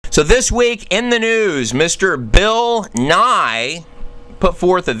So this week in the news, Mr. Bill Nye put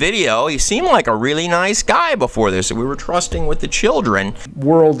forth a video. He seemed like a really nice guy before this. We were trusting with the children.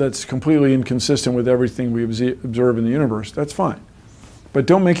 World that's completely inconsistent with everything we observe in the universe, that's fine. But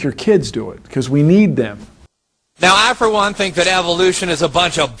don't make your kids do it, because we need them. Now, I, for one, think that evolution is a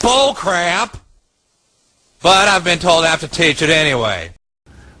bunch of bull crap, but I've been told I have to teach it anyway.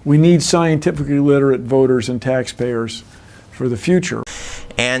 We need scientifically literate voters and taxpayers for the future.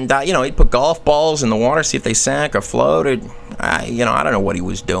 And, you know, he'd put golf balls in the water, see if they sank or floated. You know, I don't know what he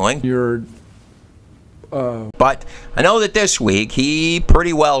was doing. But I know that this week he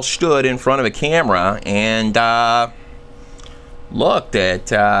pretty well stood in front of a camera and looked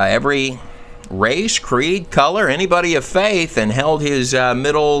at every race, creed, color, anybody of faith, and held his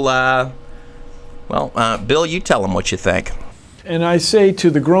middle, Bill, you tell him what you think. And I say to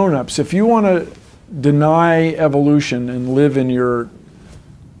the grown-ups, if you want to deny evolution and live in your...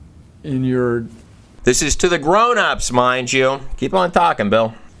 This is to the grown-ups, mind you. Keep on talking,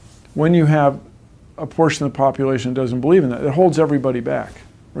 Bill. When you have a portion of the population that doesn't believe in that, it holds everybody back,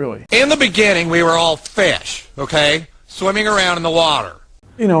 really. In the beginning, we were all fish, okay? Swimming around in the water.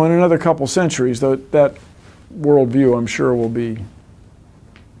 You know, in another couple centuries, that worldview, I'm sure, it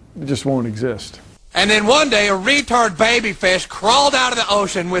just won't exist. And then one day, a retard baby fish crawled out of the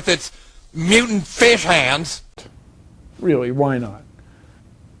ocean with its mutant fish hands. Really, why not?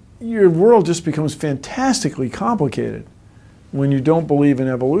 Your world just becomes fantastically complicated when you don't believe in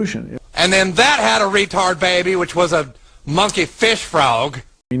evolution. And then that had a retard baby, which was a monkey fish frog.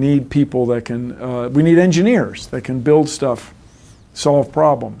 We need people that can, we need engineers that can build stuff, solve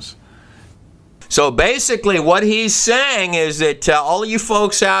problems. So basically what he's saying is that all of you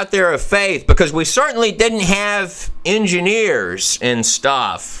folks out there of faith, because we certainly didn't have engineers and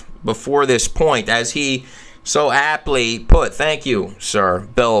stuff before this point, as he so aptly put. Thank you, sir,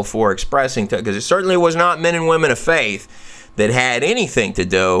 Bill, for expressing, because it certainly was not men and women of faith that had anything to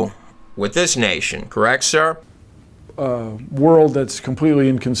do with this nation. Correct, sir? World that's completely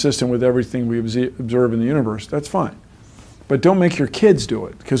inconsistent with everything we observe in the universe, that's fine. But don't make your kids do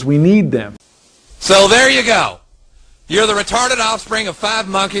it, because we need them. So there you go. You're the retarded offspring of 5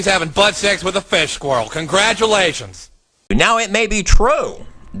 monkeys having butt sex with a fish squirrel. Congratulations. Now, it may be true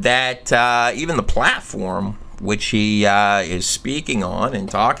that even the platform which he is speaking on and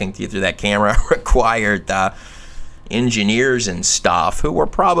talking to you through that camera required engineers and stuff who were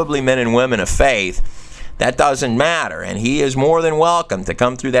probably men and women of faith. That doesn't matter, and he is more than welcome to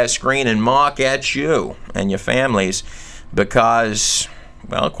come through that screen and mock at you and your families because,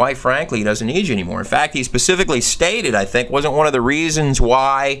 well, quite frankly, he doesn't need you anymore. In fact, he specifically stated, I think, wasn't one of the reasons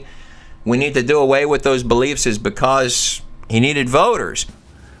why we need to do away with those beliefs is because he needed voters.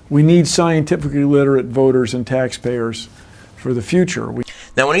 We need scientifically literate voters and taxpayers for the future.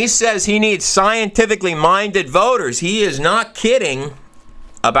 Now, when he says he needs scientifically minded voters, he is not kidding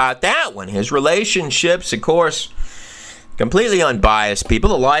about that one. His relationships, of course, completely unbiased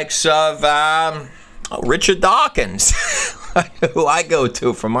people, the likes of Richard Dawkins, who I go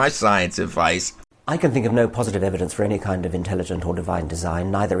to for my science advice. I can think of no positive evidence for any kind of intelligent or divine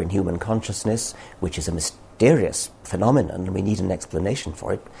design, neither in human consciousness, which is a mysterious phenomenon, and we need an explanation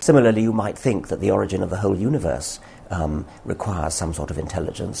for it. Similarly, you might think that the origin of the whole universe requires some sort of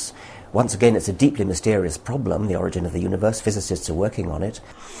intelligence. Once again, it's a deeply mysterious problem, the origin of the universe. Physicists are working on it.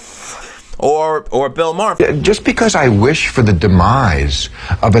 Or Bill Maher. Just because I wish for the demise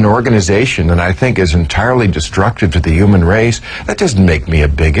of an organization that I think is entirely destructive to the human race, that doesn't make me a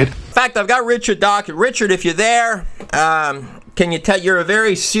bigot. In fact, I've got Richard Dawkins. Richard, if you're there, can you tell you're a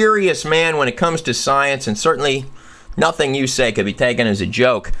very serious man when it comes to science, and certainly nothing you say could be taken as a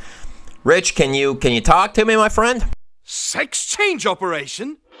joke. Rich, can you talk to me, my friend? Sex change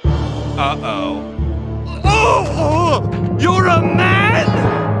operation? Uh-oh. Oh! You're a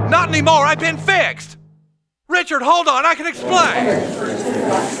man? Not anymore, I've been fixed. Richard, hold on, I can explain.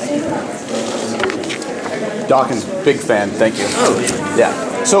 Dawkins, big fan, thank you. Oh.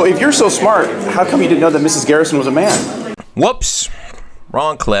 Yeah. So if you're so smart, how come you didn't know that Mrs. Garrison was a man? Whoops.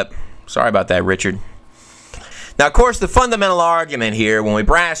 Wrong clip. Sorry about that, Richard. Now, of course, the fundamental argument here, when we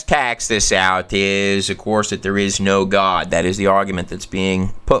brass tacks this out, is, of course, that there is no God. That is the argument that's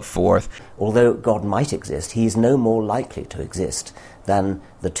being put forth. Although God might exist, he is no more likely to exist than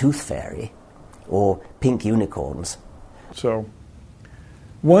the tooth fairy or pink unicorns. So,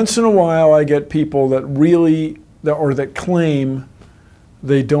 once in a while I get people that that claim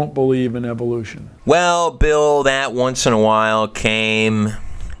they don't believe in evolution. Well, Bill, that once in a while came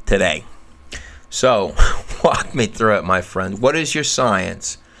today. So, walk me through it, my friend. What is your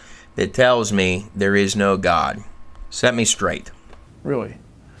science that tells me there is no God? Set me straight. Really?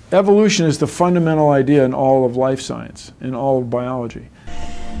 Evolution is the fundamental idea in all of life science, in all of biology.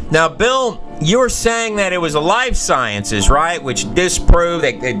 Now, Bill, you were saying that it was the life sciences, right, which disprove,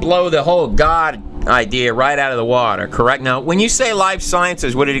 they blow the whole God idea right out of the water, correct? Now, when you say life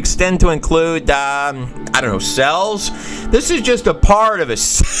sciences, would it extend to include, I don't know, cells? This is just a part of a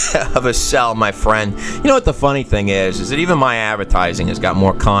cell, my friend. You know what the funny thing is that even my advertising has got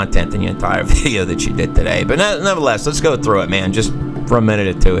more content than the entire video that you did today. But nevertheless, let's go through it, man, just for a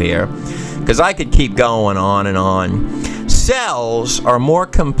minute or two here, because I could keep going on and on. Cells are more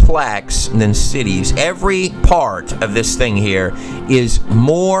complex than cities. Every part of this thing here is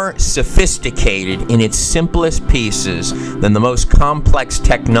more sophisticated in its simplest pieces than the most complex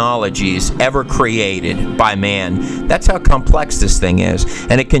technologies ever created by man. That's how complex this thing is.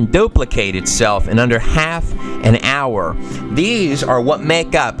 And it can duplicate itself in under half an hour. These are what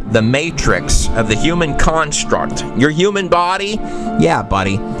make up the matrix of the human construct. Your human body? Yeah,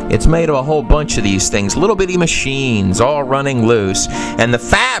 buddy. It's made of a whole bunch of these things. Little bitty machines all running loose. And the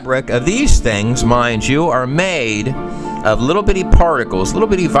fabric of these things, mind you, are made of little bitty particles, little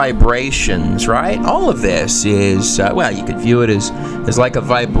bitty vibrations, right? All of this is, well, you could view it as like a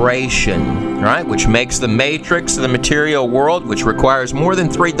vibration, right? Which makes the matrix of the material world, which requires more than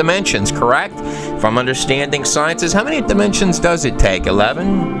 3 dimensions, correct? If I'm understanding sciences, how many dimensions does it take?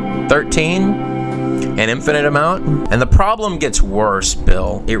 11? 13? An infinite amount? And the problem gets worse,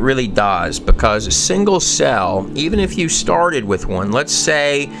 Bill. It really does, because a single cell, even if you started with one, let's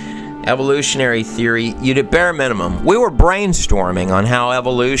say evolutionary theory, you'd at bare minimum, we were brainstorming on how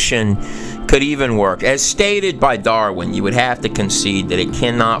evolution could even work. As stated by Darwin, you would have to concede that it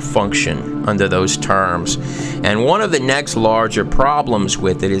cannot function under those terms. And one of the next larger problems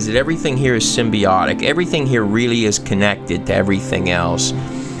with it is that everything here is symbiotic. Everything here really is connected to everything else.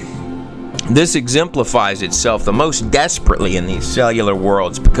 This exemplifies itself the most desperately in these cellular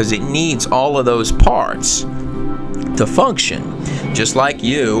worlds because it needs all of those parts to function. Just like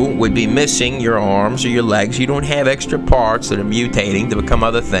you would be missing your arms or your legs, you don't have extra parts that are mutating to become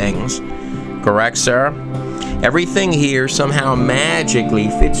other things. Correct, sir? Everything here somehow magically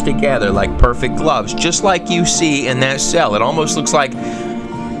fits together like perfect gloves, just like you see in that cell. It almost looks like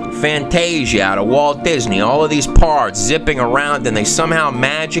Fantasia out of Walt Disney. All of these parts zipping around, and they somehow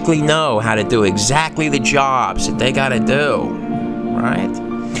magically know how to do exactly the jobs that they got to do, right?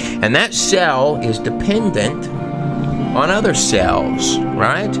 And that cell is dependent on other cells,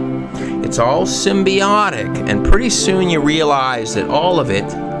 right? It's all symbiotic, and pretty soon you realize that all of it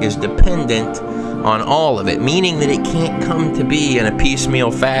is dependent on all of it, meaning that it can't come to be in a piecemeal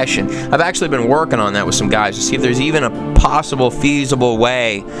fashion. I've actually been working on that with some guys to see if there's even a possible, feasible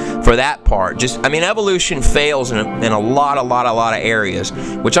way for that part. I mean, evolution fails in a lot of areas,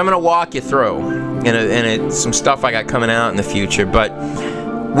 which I'm going to walk you through, and some stuff I got coming out in the future. But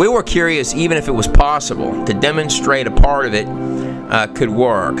we were curious, even if it was possible, to demonstrate a part of it could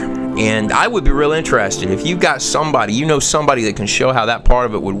work. And I would be real interested if you've got somebody, you know somebody that can show how that part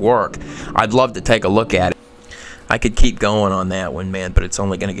of it would work. I'd love to take a look at it. I could keep going on that one, man, but it's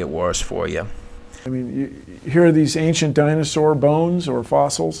only going to get worse for you. I mean, here are these ancient dinosaur bones or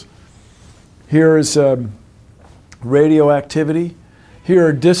fossils. Here is radioactivity. Here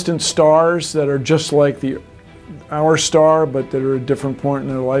are distant stars that are just like our star, but that are at a different point in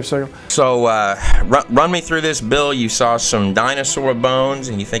their life cycle. So run me through this, Bill. You saw some dinosaur bones,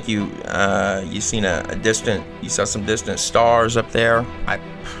 and you think you saw some distant stars up there.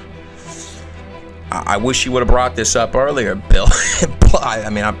 I wish you would have brought this up earlier, Bill. I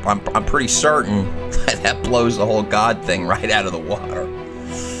mean, I'm pretty certain that blows the whole God thing right out of the water.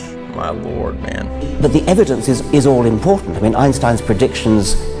 My Lord, man. But the evidence is all important. I mean, Einstein's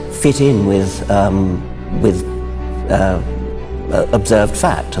predictions fit in with observed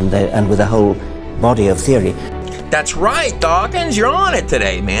fact and with a whole body of theory. That's right, Dawkins. You're on it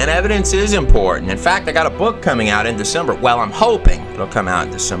today, man. Evidence is important. In fact, I got a book coming out in December. Well, I'm hoping it'll come out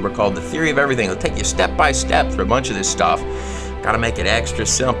in December called The Theory of Everything. It'll take you step by step through a bunch of this stuff. Got to make it extra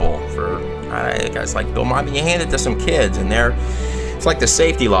simple for guys like Bill. I mean, you hand it to some kids, and it's like the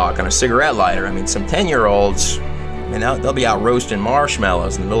safety lock on a cigarette lighter. I mean, some 10-year-olds, and they'll be out roasting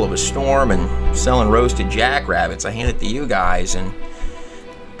marshmallows in the middle of a storm and selling roasted jackrabbits. I hand it to you guys and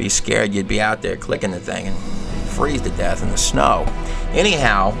be scared you'd be out there clicking the thing and freeze to death in the snow.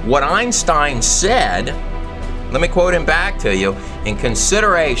 Anyhow, what Einstein said, let me quote him back to you, in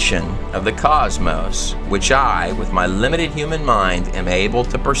consideration of the cosmos, which I, with my limited human mind, am able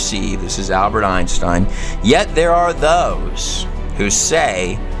to perceive, this is Albert Einstein, yet there are those who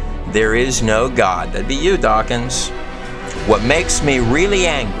say there is no God. That'd be you, Dawkins. What makes me really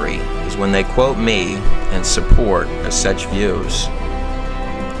angry is when they quote me in support of such views.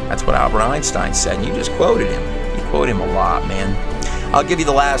 That's what Albert Einstein said, and you just quoted him. You quote him a lot, man. I'll give you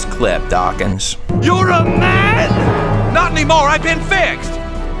the last clip, Dawkins. You're a man? Not anymore, I've been fixed.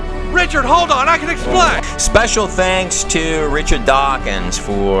 Richard, hold on, I can explain. Special thanks to Richard Dawkins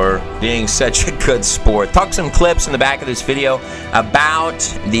for being such a good sport. Tuck some clips in the back of this video about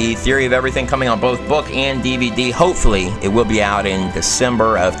the Theory of Everything, coming on both book and DVD. Hopefully, it will be out in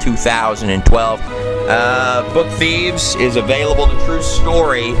December of 2012. Book Thieves is available. The true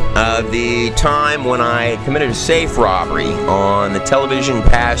story of the time when I committed a safe robbery on the television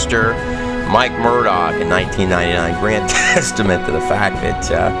pastor Mike Murdoch in 1999. Grand testament to the fact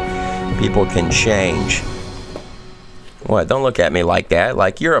that people can change. What? Don't look at me like that,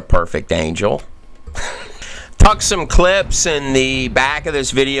 like you're a perfect angel. Tuck some clips in the back of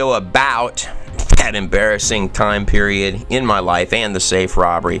this video about that embarrassing time period in my life and the safe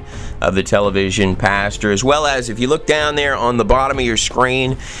robbery of the television pastor, as well as, if you look down there on the bottom of your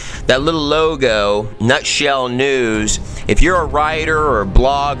screen, that little logo, Nutshell News. If you're a writer or a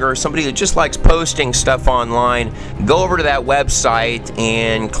blogger, somebody that just likes posting stuff online, go over to that website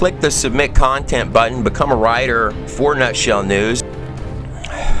and click the Submit Content button, become a writer for Nutshell News.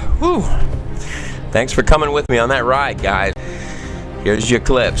 Whew. Thanks for coming with me on that ride, guys. Here's your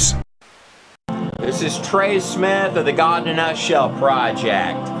clips. This is Trey Smith of the God in a Nutshell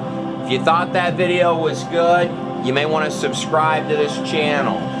Project. If you thought that video was good, you may want to subscribe to this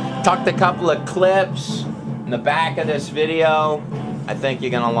channel. Tucked a couple of clips in the back of this video. I think you're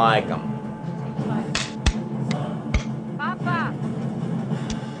going to like them. Papa.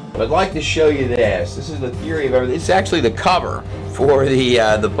 I'd like to show you this. This is the Theory of Everything. It's actually the cover for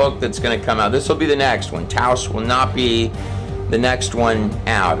the book that's going to come out. This will be the next one. Taos will not be the next one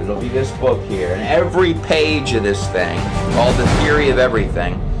out. It'll be this book here, and every page of this thing, called The Theory of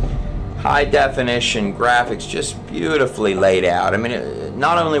Everything, high definition graphics, just beautifully laid out. I mean,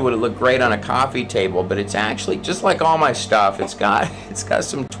 not only would it look great on a coffee table, but it's actually, just like all my stuff, it's got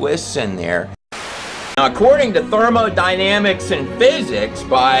some twists in there. Now, according to thermodynamics and physics,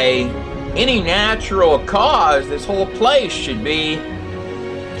 by any natural cause, this whole place should be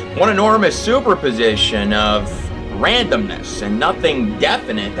one enormous superposition of randomness and nothing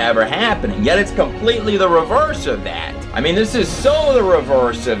definite ever happening. Yet it's completely the reverse of that. I mean, this is so the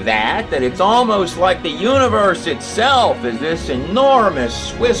reverse of that it's almost like the universe itself is this enormous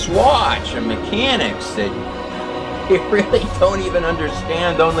Swiss watch of mechanics that you really don't even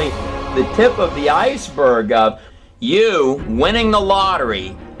understand, only the tip of the iceberg of. You winning the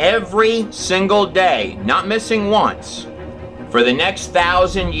lottery every single day, not missing once, for the next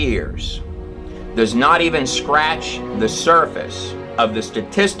 1,000 years, does not even scratch the surface of the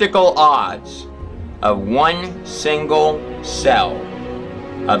statistical odds of one single cell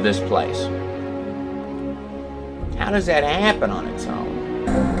of this place. How does that happen on its own?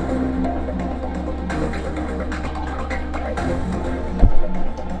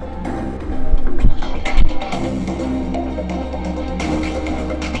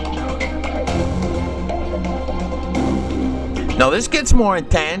 Now this gets more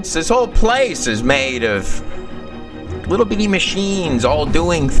intense. This whole place is made of little bitty machines all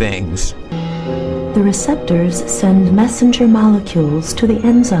doing things. The receptors send messenger molecules to the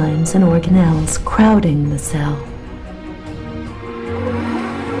enzymes and organelles crowding the cell.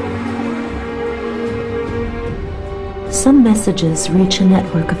 Some messages reach a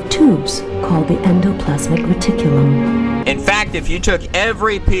network of tubes called the endoplasmic reticulum. In fact, if you took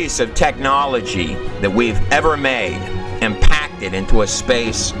every piece of technology that we've ever made and packed it into a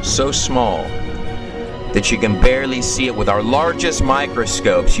space so small that you can barely see it with our largest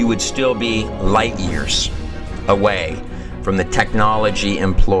microscopes, you would still be light years away from the technology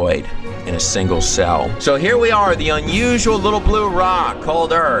employed in a single cell. So here we are, the unusual little blue rock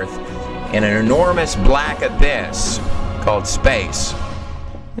called Earth, in an enormous black abyss called space.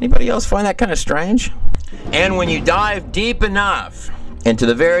 Anybody else find that kind of strange? And when you dive deep enough into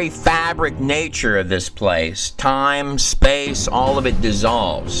the very fabric nature of this place, time, space, all of it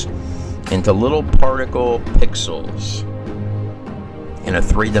dissolves into little particle pixels in a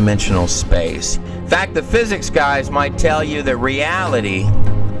three-dimensional space. In fact, the physics guys might tell you that reality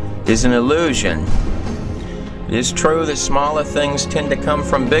is an illusion. It is true that smaller things tend to come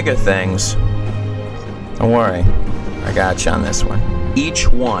from bigger things. Don't worry, I got you on this one. Each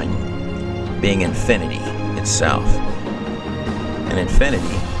one being infinity itself. And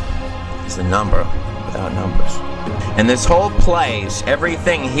infinity is the number without numbers. And this whole place,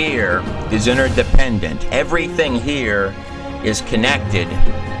 everything here is interdependent. Everything here is connected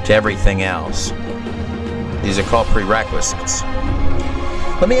to everything else. These are called prerequisites.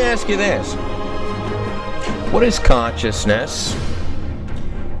 Let me ask you this. What is consciousness?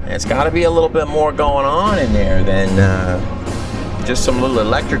 It's got to be a little bit more going on in there than just some little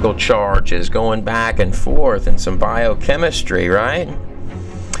electrical charges going back and forth and some biochemistry, right?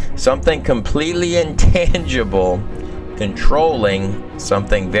 Something completely intangible controlling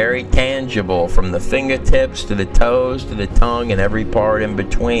something very tangible, from the fingertips to the toes to the tongue and every part in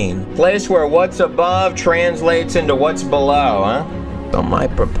between. Place where what's above translates into what's below, huh? Some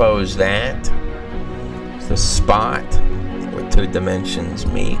might propose that. It's the spot where two dimensions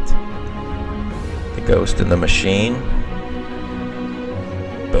meet. The ghost and the machine.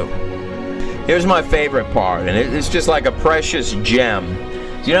 Boom. Here's my favorite part, and it's just like a precious gem.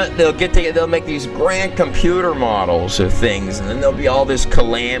 You know, they'll make these grand computer models of things, and then there'll be all this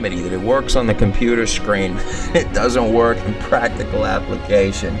calamity that it works on the computer screen. It doesn't work in practical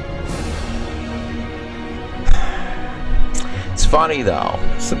application. It's funny though.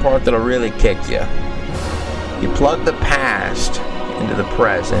 It's the part that'll really kick you. You plug the past into the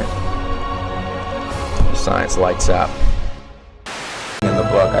present. Science lights up. In the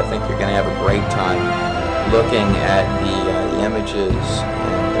book, I think you're going to have a great time looking at the images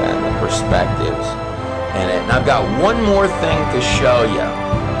and the perspectives in it. And I've got one more thing to show you.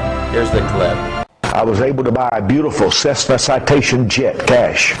 Here's the clip. I was able to buy a beautiful Cessna Citation jet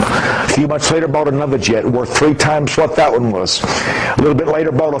cash. A few months later, bought another jet worth 3 times what that one was. A little bit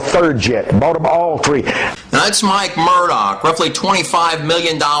later, bought a third jet. Bought them all 3. Now that's Mike Murdoch, roughly $25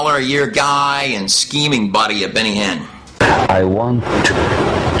 million a year guy and scheming buddy of Benny Hinn. I want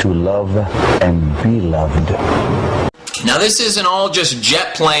to love and be loved. Now this isn't all just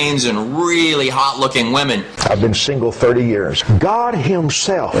jet planes and really hot-looking women. I've been single 30 years. God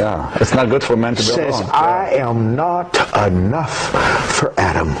himself it's not good for men to be says, alone. I am not enough for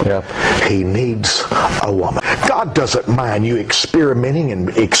Adam. He needs a woman. God doesn't mind you experimenting and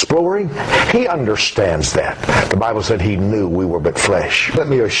exploring. He understands that. The Bible said he knew we were but flesh. Let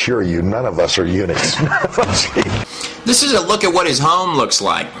me assure you, none of us are units. This is a look at what his home looks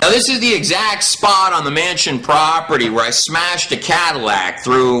like. Now this is the exact spot on the mansion property where I smashed a Cadillac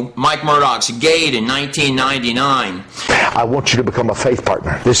through Mike Murdoch's gate in 1999. I want you to become a faith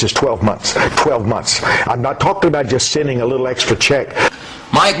partner. This is 12 months. 12 months. I'm not talking about just sending a little extra check.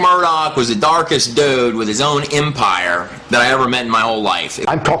 Mike Murdoch was the darkest dude with his own empire that I ever met in my whole life.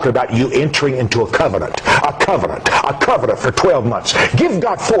 I'm talking about you entering into a covenant. A covenant for 12 months. Give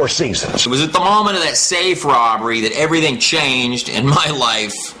God 4 seasons. It was at the moment of that safe robbery that everything changed in my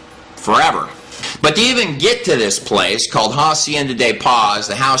life forever. But to even get to this place called Hacienda de Paz,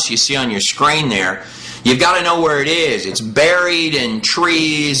 the house you see on your screen there, you've got to know where it is. It's buried in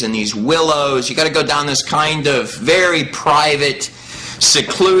trees and these willows. You've got to go down this kind of very private,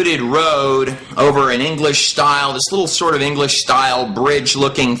 secluded road over an English style, this little sort of English style bridge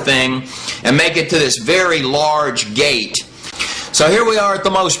looking thing, and make it to this very large gate. So here we are at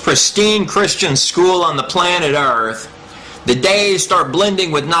the most pristine Christian school on the planet Earth. The days start blending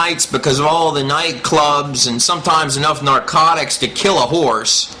with nights because of all the nightclubs and sometimes enough narcotics to kill a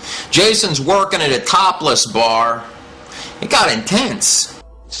horse. Jason's working at a topless bar. It got intense.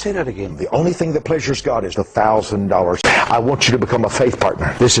 Say that again. The only thing that pleasures God is the $1,000. I want you to become a faith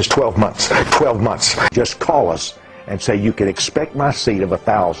partner. This is 12 months. 12 months. Just call us and say you can expect my seed of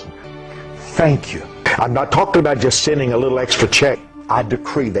 1,000. Thank you. I'm not talking about just sending a little extra check. I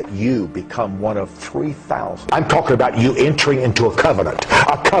decree that you become one of 3,000. I'm talking about you entering into a covenant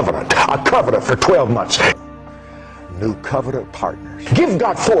for 12 months. New covenant partners. Give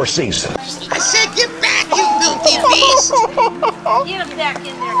God 4 seasons. I said get back, you filthy beast! Get him back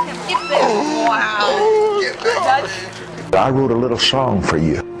in there, Kim. Get back. Wow. Get back. I wrote a little song for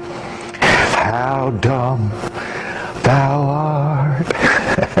you. How dumb thou art.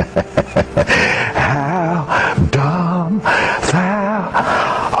 How dumb thou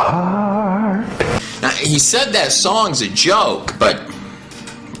art. Now, he said that song's a joke, but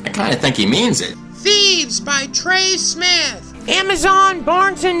I kind of think he means it. Thieves by Trey Smith. Amazon,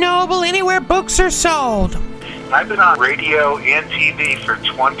 Barnes & Noble, anywhere books are sold. I've been on radio and TV for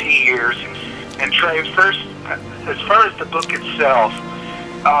 20 years. And Trey, first, as far as the book itself,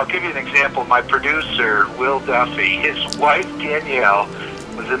 I'll give you an example. My producer, Will Duffy, his wife, Danielle,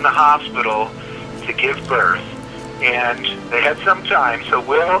 was in the hospital to give birth. And they had some time, so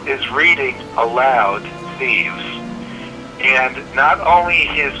Will is reading aloud Thieves. And not only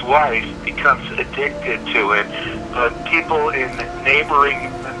his wife becomes addicted to it, but people in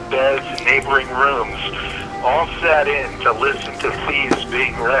neighboring beds and neighboring rooms all sat in to listen to Thieves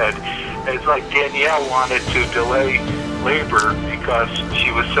being read. It's like Danielle wanted to delay labor because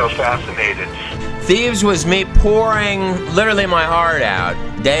she was so fascinated. Thieves was me pouring literally my heart out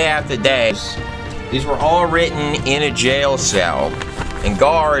day after day. These were all written in a jail cell and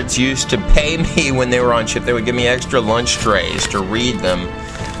guards used to pay me when they were on shift. They would give me extra lunch trays to read them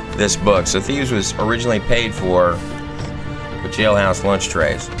this book. So Thieves was originally paid for with jailhouse lunch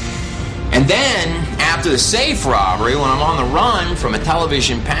trays. And then, after the safe robbery, when I'm on the run from a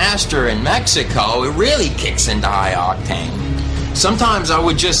television pastor in Mexico, it really kicks into high octane. Sometimes I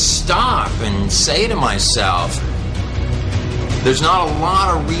would just stop and say to myself, there's not a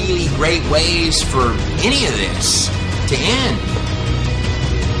lot of really great ways for any of this to end.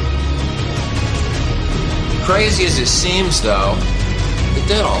 Crazy as it seems, though, it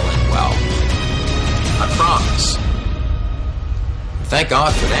did all end well. I promise. Thank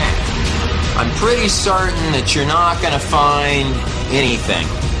God for that. I'm pretty certain that you're not going to find anything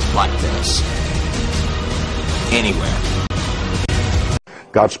like this anywhere.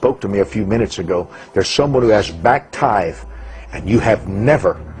 God spoke to me a few minutes ago. There's someone who has back tithe, and you have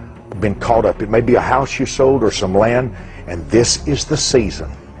never been caught up. It may be a house you sold or some land, and this is the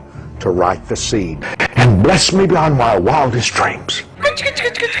season to write the seed. And bless me beyond my wildest dreams.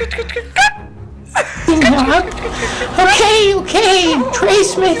 Okay, Trey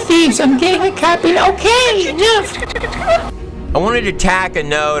Smith Thieves, I'm getting a copy. Okay, enough. I wanted to tack a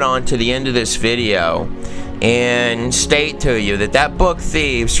note onto the end of this video and state to you that that book,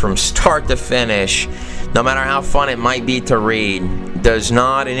 Thieves, from start to finish, no matter how fun it might be to read, does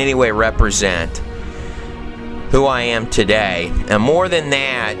not in any way represent who I am today. And more than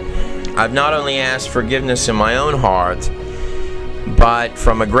that, I've not only asked forgiveness in my own heart, but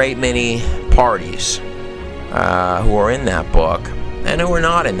from a great many parties who are in that book and who are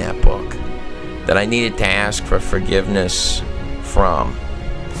not in that book that I needed to ask for forgiveness from.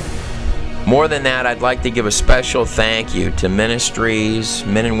 More than that, I'd like to give a special thank you to ministries,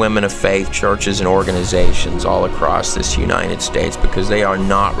 men and women of faith, churches and organizations all across this United States, because they are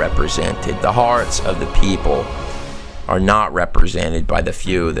not represented. The hearts of the people are not represented by the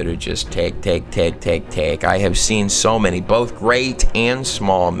few that are just take. I have seen so many, both great and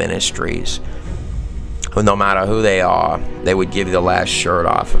small ministries, who no matter who they are, they would give you the last shirt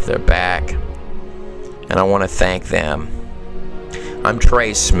off of their back. And I want to thank them. I'm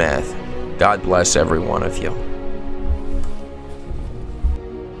Trey Smith. God bless every one of you.